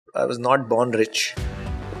I was not born rich.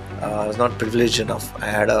 I was not privileged enough. I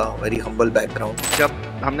had a very humble background. जब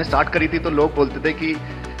हमने start करी थी तो लोग बोलते थे कि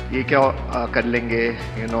ये क्या कर लेंगे,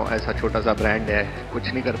 ऐसा छोटा सा ब्रांड है,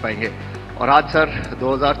 कुछ नहीं कर पाएंगे. और आज सर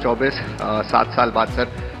 2024 7 साल बाद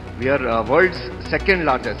sir we are world's second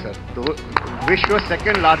largest sir, तो विश्व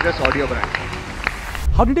second largest audio brand.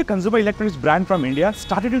 How did a consumer electronics brand from India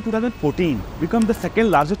started in 2014 become the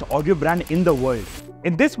second largest audio brand in the world?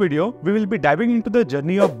 In this video, we will be diving into the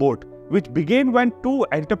journey of boAt, which began when two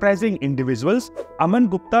enterprising individuals, Aman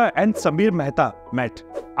Gupta and Sameer Mehta, met.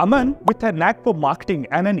 Aman, with a knack for marketing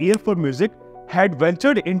and an ear for music, had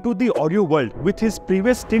ventured into the audio world with his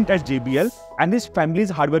previous stint at JBL and his family's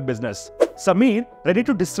hardware business. Sameer, ready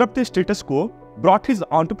to disrupt the status quo, brought his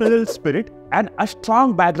entrepreneurial spirit and a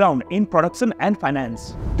strong background in production and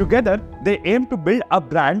finance. Together, they aimed to build a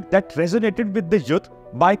brand that resonated with the youth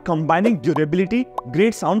by combining durability,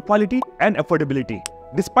 great sound quality, and affordability.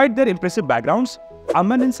 Despite their impressive backgrounds,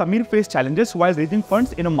 Aman and Sameer faced challenges while raising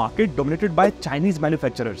funds in a market dominated by Chinese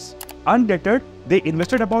manufacturers. Undeterred, they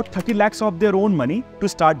invested about 30 lakhs of their own money to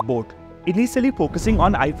start boAt, initially focusing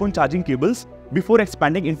on iPhone charging cables before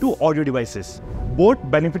expanding into audio devices. boAt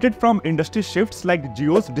benefited from industry shifts like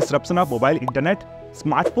Jio's disruption of mobile internet,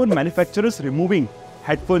 smartphone manufacturers removing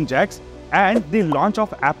headphone jacks, and the launch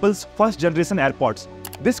of Apple's first-generation AirPods.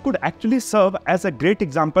 This could actually serve as a great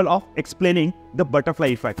example of explaining the butterfly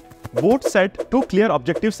effect. boAt set two clear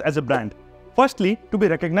objectives as a brand. Firstly, to be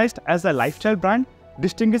recognized as a lifestyle brand,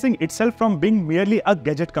 distinguishing itself from being merely a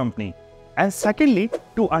gadget company. And secondly,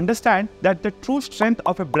 to understand that the true strength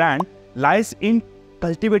of a brand lies in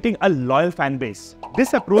cultivating a loyal fan base.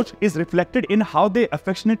 This approach is reflected in how they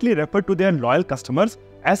affectionately refer to their loyal customers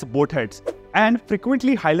as boAtheads and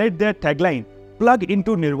frequently highlight their tagline, "Plug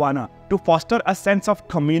into Nirvana," to foster a sense of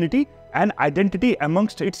community and identity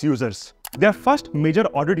amongst its users. Their first major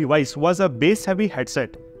audio device was a bass-heavy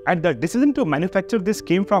headset, and the decision to manufacture this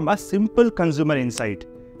came from a simple consumer insight.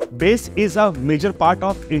 Bass is a major part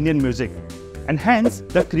of Indian music, and hence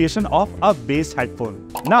the creation of a bass headphone.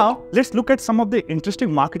 Now, let's look at some of the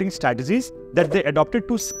interesting marketing strategies that they adopted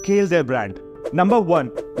to scale their brand. Number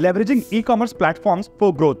 1. Leveraging e-commerce platforms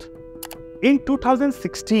for growth. In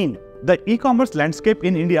 2016, the e-commerce landscape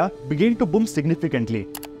in India began to boom significantly.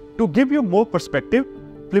 To give you more perspective,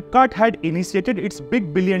 Flipkart had initiated its Big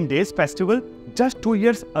Billion Days festival just 2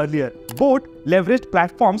 years earlier. boAt leveraged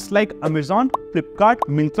platforms like Amazon, Flipkart,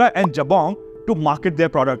 Myntra and Jabong to market their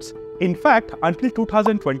products. In fact, until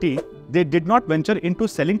 2020, they did not venture into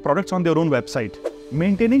selling products on their own website,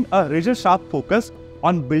 maintaining a razor-sharp focus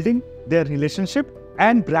on building their relationship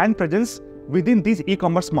and brand presence within these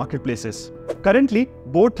e-commerce marketplaces. Currently,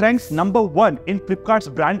 boAt ranks number 1 in Flipkart's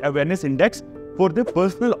brand awareness index for the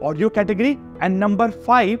personal audio category and number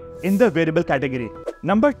 5 in the wearable category.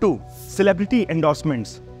 Number 2. Celebrity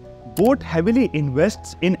endorsements. boAt heavily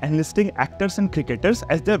invests in enlisting actors and cricketers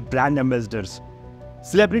as their brand ambassadors.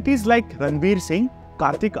 Celebrities like Ranveer Singh,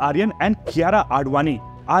 Kartik Aaryan and Kiara Advani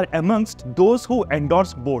are amongst those who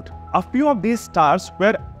endorse boAt. A few of these stars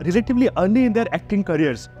were relatively early in their acting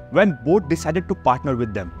careers when boAt decided to partner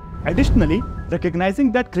with them. Additionally,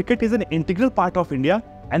 recognizing that cricket is an integral part of India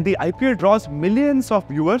and the IPL draws millions of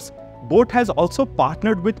viewers, boAt has also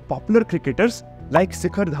partnered with popular cricketers like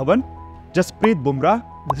Shikhar Dhawan, Jasprit Bumrah,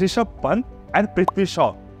 Rishabh Pant and Prithvi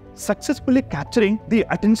Shaw, successfully capturing the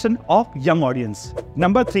attention of young audience.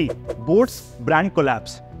 Number 3. boAt's brand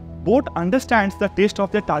collabs. boAt understands the taste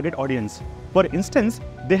of their target audience. For instance,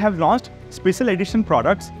 they have launched special edition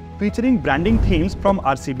products featuring branding themes from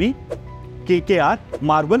RCB, KKR,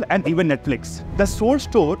 Marvel and even Netflix. The Soul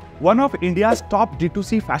Store, one of India's top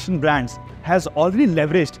D2C fashion brands, has already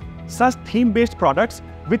leveraged such theme-based products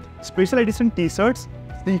with special edition t-shirts,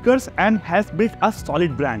 sneakers and has built a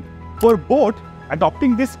solid brand. For boAt,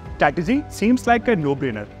 adopting this strategy seems like a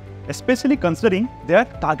no-brainer, especially considering their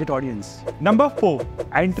target audience. Number 4.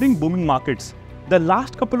 Entering booming markets. The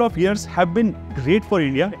last couple of years have been great for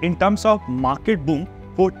India in terms of market boom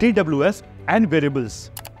for TWS and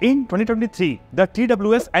wearables. In 2023, the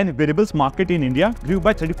TWS and wearables market in India grew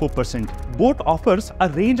by 34%. boAt offers a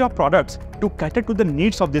range of products to cater to the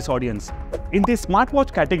needs of this audience. In the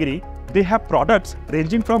smartwatch category, they have products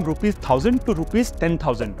ranging from ₹1,000 to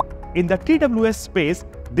 ₹10,000. In the TWS space,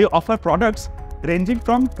 they offer products ranging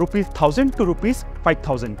from ₹1,000 to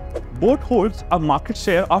 ₹5,000. boAt holds a market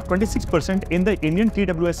share of 26% in the Indian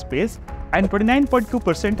TWS space and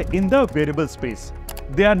 29.2% in the wearable space.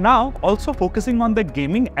 They are now also focusing on the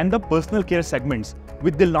gaming and the personal care segments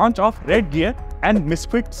with the launch of Red Gear and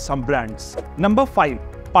Misfit some brands. Number 5.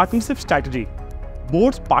 Partnership strategy.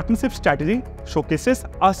 boAt's partnership strategy showcases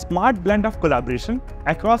a smart blend of collaboration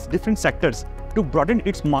across different sectors to broaden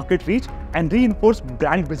its market reach and reinforce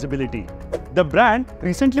brand visibility. The brand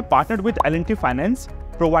recently partnered with L&T Finance,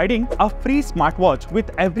 providing a free smartwatch with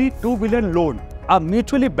every two-wheeler loan, a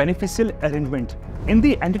mutually beneficial arrangement. In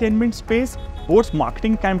the entertainment space, boAt's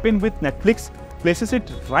marketing campaign with Netflix places it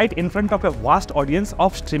right in front of a vast audience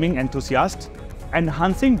of streaming enthusiasts,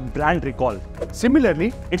 enhancing brand recall.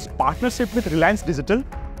 Similarly, its partnership with Reliance Digital,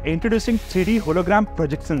 introducing 3D hologram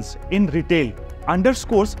projections in retail,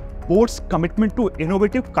 underscores boAt's commitment to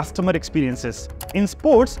innovative customer experiences. In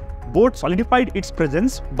sports, boAt solidified its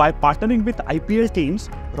presence by partnering with IPL teams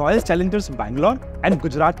Royal Challengers Bangalore and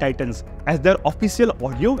Gujarat Titans as their official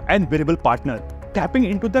audio and wearable partner, tapping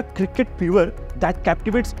into the cricket fever that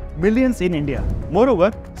captivates millions in India.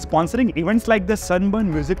 Moreover, sponsoring events like the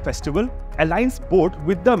Sunburn Music Festival aligns boAt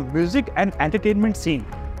with the music and entertainment scene,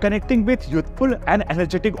 connecting with youthful and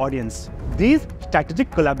energetic audience. These strategic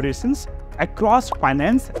collaborations across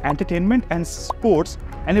finance, entertainment, and sports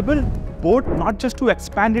enable boAt not just to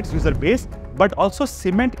expand its user base, but also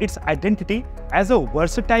cement its identity as a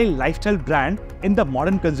versatile lifestyle brand in the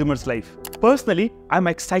modern consumer's life. Personally, I'm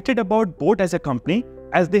excited about boAt as a company,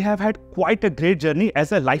 as they have had quite a great journey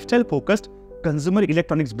as a lifestyle-focused consumer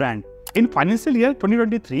electronics brand. In financial year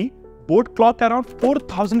 2023, boAt clocked around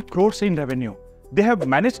 4,000 crores in revenue. They have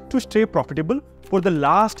managed to stay profitable for the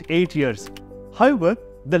last 8 years. However,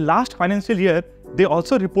 the last financial year, they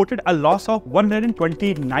also reported a loss of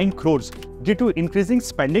 129 crores due to increasing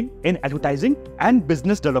spending in advertising and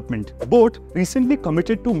business development. boAt recently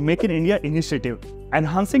committed to Make in India initiative,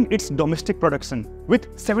 enhancing its domestic production,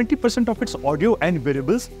 with 70% of its audio and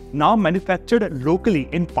wearables now manufactured locally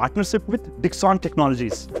in partnership with Dixon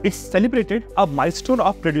Technologies. It celebrated a milestone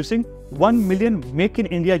of producing 1 million Make in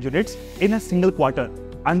India units in a single quarter,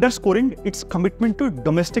 underscoring its commitment to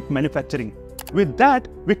domestic manufacturing. With that,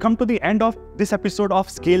 we come to the end of this episode of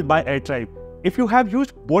Scale by Airtribe. If you have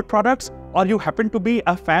used boAt products or you happen to be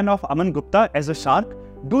a fan of Aman Gupta as a shark,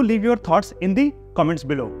 do leave your thoughts in the comments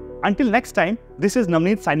below. Until next time, this is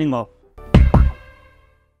Navneet signing off.